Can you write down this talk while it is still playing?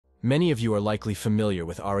Many of you are likely familiar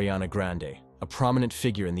with Ariana Grande, a prominent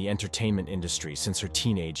figure in the entertainment industry since her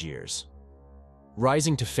teenage years.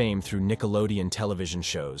 Rising to fame through Nickelodeon television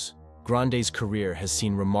shows, Grande's career has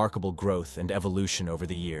seen remarkable growth and evolution over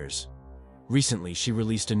the years. Recently, she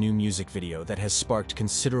released a new music video that has sparked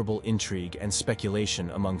considerable intrigue and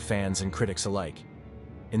speculation among fans and critics alike.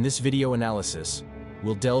 In this video analysis,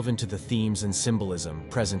 we'll delve into the themes and symbolism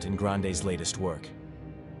present in Grande's latest work.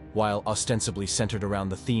 While ostensibly centered around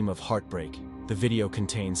the theme of heartbreak, the video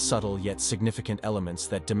contains subtle yet significant elements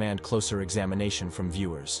that demand closer examination from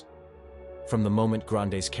viewers. From the moment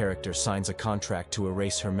Grande's character signs a contract to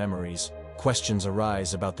erase her memories, questions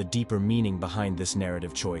arise about the deeper meaning behind this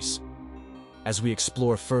narrative choice. As we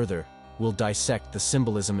explore further, we'll dissect the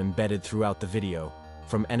symbolism embedded throughout the video,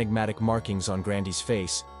 from enigmatic markings on Grande's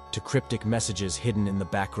face to cryptic messages hidden in the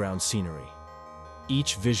background scenery.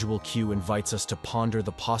 Each visual cue invites us to ponder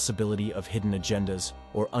the possibility of hidden agendas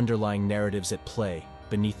or underlying narratives at play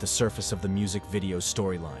beneath the surface of the music video's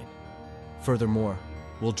storyline. Furthermore,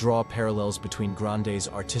 we'll draw parallels between Grande's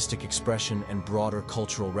artistic expression and broader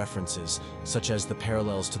cultural references, such as the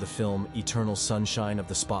parallels to the film Eternal Sunshine of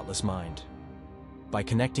the Spotless Mind. By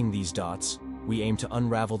connecting these dots, we aim to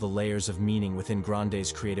unravel the layers of meaning within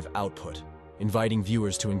Grande's creative output, inviting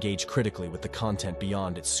viewers to engage critically with the content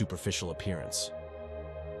beyond its superficial appearance.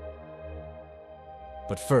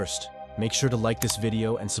 But first, make sure to like this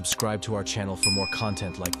video and subscribe to our channel for more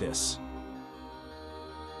content like this.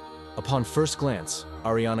 Upon first glance,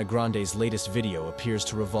 Ariana Grande's latest video appears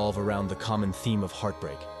to revolve around the common theme of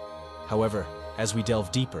heartbreak. However, as we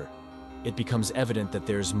delve deeper, it becomes evident that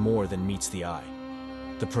there's more than meets the eye.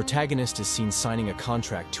 The protagonist is seen signing a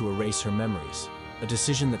contract to erase her memories, a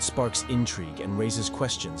decision that sparks intrigue and raises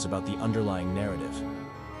questions about the underlying narrative.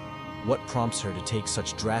 What prompts her to take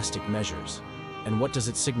such drastic measures? And what does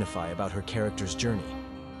it signify about her character's journey?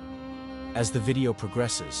 As the video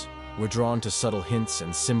progresses, we're drawn to subtle hints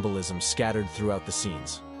and symbolism scattered throughout the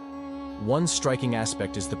scenes. One striking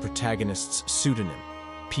aspect is the protagonist's pseudonym,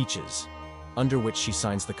 Peaches, under which she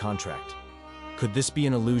signs the contract. Could this be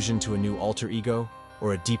an allusion to a new alter ego,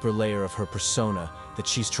 or a deeper layer of her persona that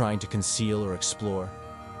she's trying to conceal or explore?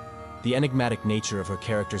 The enigmatic nature of her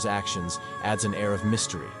character's actions adds an air of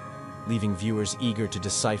mystery, leaving viewers eager to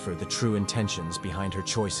decipher the true intentions behind her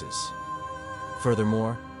choices.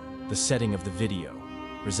 Furthermore, the setting of the video,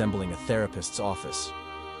 resembling a therapist's office,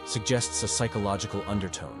 suggests a psychological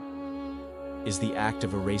undertone. Is the act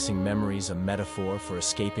of erasing memories a metaphor for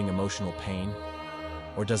escaping emotional pain?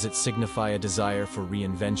 Or does it signify a desire for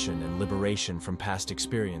reinvention and liberation from past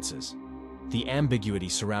experiences? The ambiguity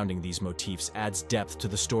surrounding these motifs adds depth to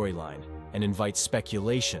the storyline and invites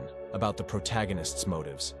speculation about the protagonist's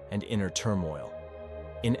motives and inner turmoil.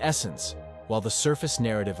 In essence, while the surface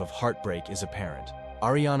narrative of heartbreak is apparent,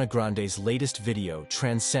 Ariana Grande's latest video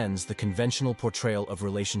transcends the conventional portrayal of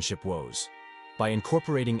relationship woes. By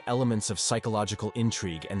incorporating elements of psychological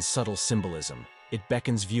intrigue and subtle symbolism, it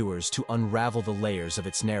beckons viewers to unravel the layers of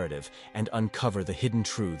its narrative and uncover the hidden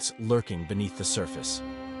truths lurking beneath the surface.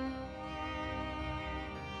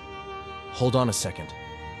 Hold on a second.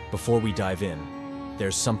 Before we dive in,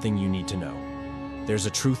 there's something you need to know. There's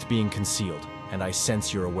a truth being concealed, and I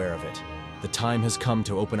sense you're aware of it. The time has come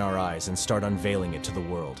to open our eyes and start unveiling it to the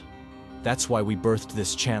world. That's why we birthed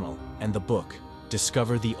this channel and the book,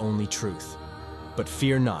 Discover the Only Truth. But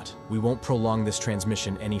fear not, we won't prolong this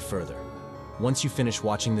transmission any further. Once you finish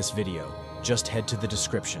watching this video, just head to the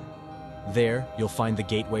description. There, you'll find the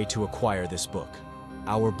gateway to acquire this book.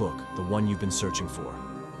 Our book, the one you've been searching for.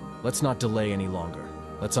 Let's not delay any longer.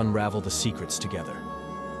 Let's unravel the secrets together.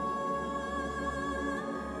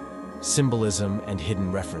 Symbolism and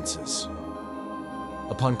hidden references.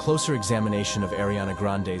 Upon closer examination of Ariana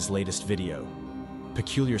Grande's latest video,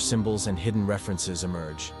 peculiar symbols and hidden references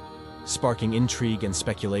emerge, sparking intrigue and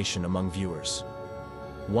speculation among viewers.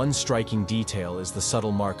 One striking detail is the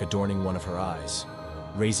subtle mark adorning one of her eyes,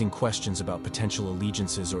 raising questions about potential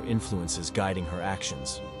allegiances or influences guiding her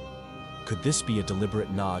actions. Could this be a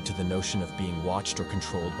deliberate nod to the notion of being watched or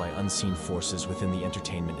controlled by unseen forces within the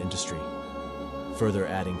entertainment industry? Further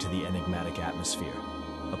adding to the enigmatic atmosphere,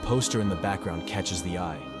 a poster in the background catches the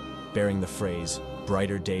eye, bearing the phrase,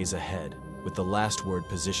 "Brighter Days Ahead," with the last word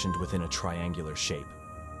positioned within a triangular shape.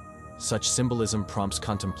 Such symbolism prompts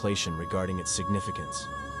contemplation regarding its significance.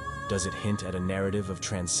 Does it hint at a narrative of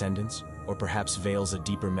transcendence, or perhaps veils a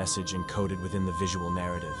deeper message encoded within the visual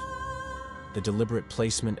narrative? The deliberate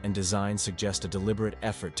placement and design suggest a deliberate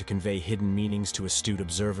effort to convey hidden meanings to astute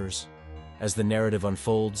observers. As the narrative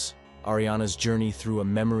unfolds, Ariana's journey through a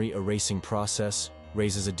memory-erasing process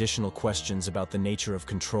raises additional questions about the nature of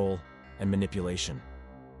control and manipulation.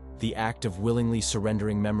 The act of willingly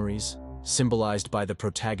surrendering memories, symbolized by the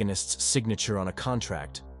protagonist's signature on a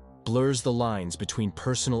contract, blurs the lines between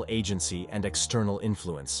personal agency and external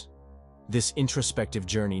influence. This introspective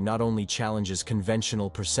journey not only challenges conventional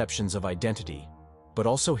perceptions of identity, but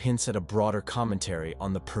also hints at a broader commentary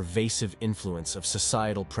on the pervasive influence of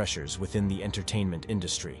societal pressures within the entertainment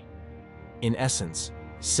industry. In essence,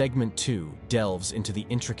 Segment 2 delves into the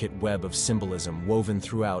intricate web of symbolism woven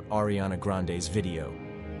throughout Ariana Grande's video,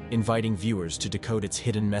 inviting viewers to decode its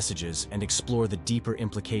hidden messages and explore the deeper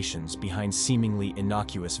implications behind seemingly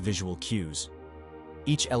innocuous visual cues.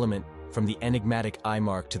 Each element, from the enigmatic eye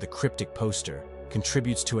mark to the cryptic poster,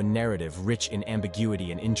 contributes to a narrative rich in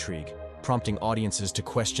ambiguity and intrigue, prompting audiences to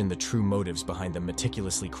question the true motives behind the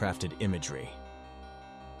meticulously crafted imagery.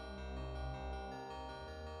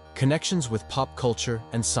 Connections with pop culture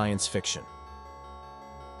and science fiction.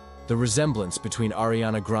 The resemblance between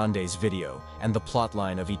Ariana Grande's video and the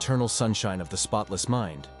plotline of Eternal Sunshine of the Spotless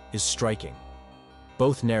Mind is striking.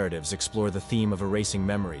 Both narratives explore the theme of erasing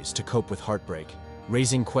memories to cope with heartbreak,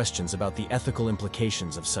 raising questions about the ethical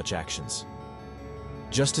implications of such actions.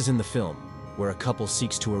 Just as in the film, where a couple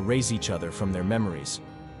seeks to erase each other from their memories,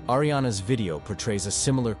 Ariana's video portrays a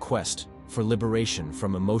similar quest for liberation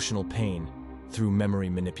from emotional pain through memory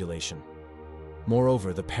manipulation.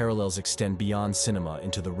 Moreover, the parallels extend beyond cinema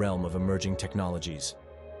into the realm of emerging technologies.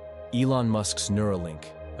 Elon Musk's Neuralink,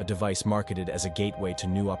 a device marketed as a gateway to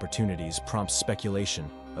new opportunities, prompts speculation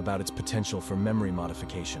about its potential for memory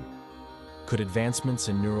modification. Could advancements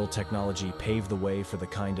in neural technology pave the way for the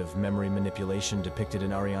kind of memory manipulation depicted in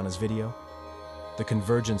Ariana's video? The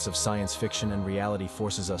convergence of science fiction and reality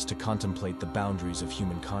forces us to contemplate the boundaries of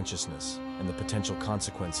human consciousness and the potential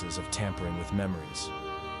consequences of tampering with memories.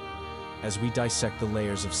 As we dissect the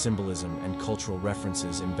layers of symbolism and cultural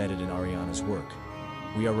references embedded in Ariana's work,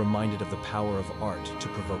 we are reminded of the power of art to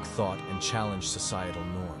provoke thought and challenge societal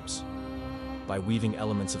norms. By weaving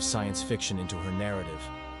elements of science fiction into her narrative,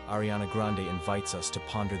 Ariana Grande invites us to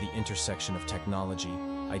ponder the intersection of technology,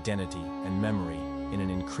 identity, and memory in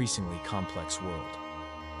an increasingly complex world.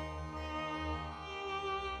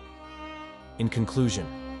 In conclusion,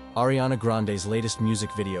 Ariana Grande's latest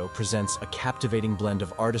music video presents a captivating blend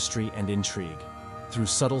of artistry and intrigue. Through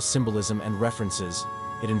subtle symbolism and references,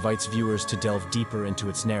 it invites viewers to delve deeper into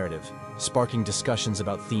its narrative, sparking discussions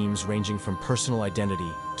about themes ranging from personal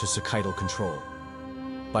identity to societal control.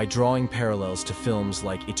 By drawing parallels to films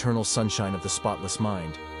like Eternal Sunshine of the Spotless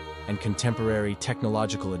Mind and contemporary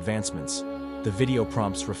technological advancements, the video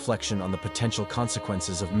prompts reflection on the potential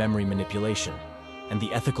consequences of memory manipulation and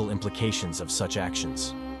the ethical implications of such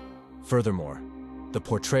actions. Furthermore, the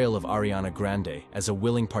portrayal of Ariana Grande as a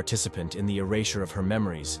willing participant in the erasure of her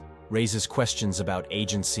memories raises questions about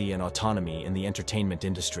agency and autonomy in the entertainment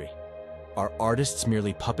industry. Are artists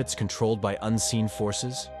merely puppets controlled by unseen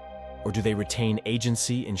forces? Or do they retain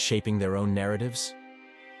agency in shaping their own narratives?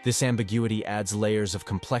 This ambiguity adds layers of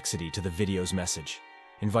complexity to the video's message,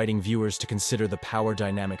 inviting viewers to consider the power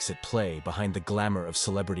dynamics at play behind the glamour of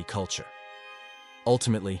celebrity culture.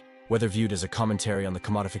 Ultimately, whether viewed as a commentary on the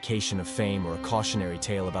commodification of fame or a cautionary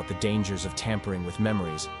tale about the dangers of tampering with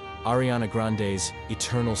memories, Ariana Grande's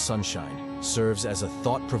Eternal Sunshine serves as a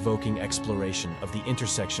thought-provoking exploration of the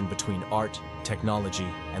intersection between art, technology,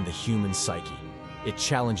 and the human psyche. It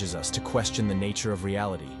challenges us to question the nature of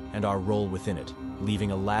reality and our role within it,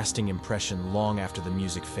 leaving a lasting impression long after the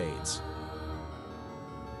music fades.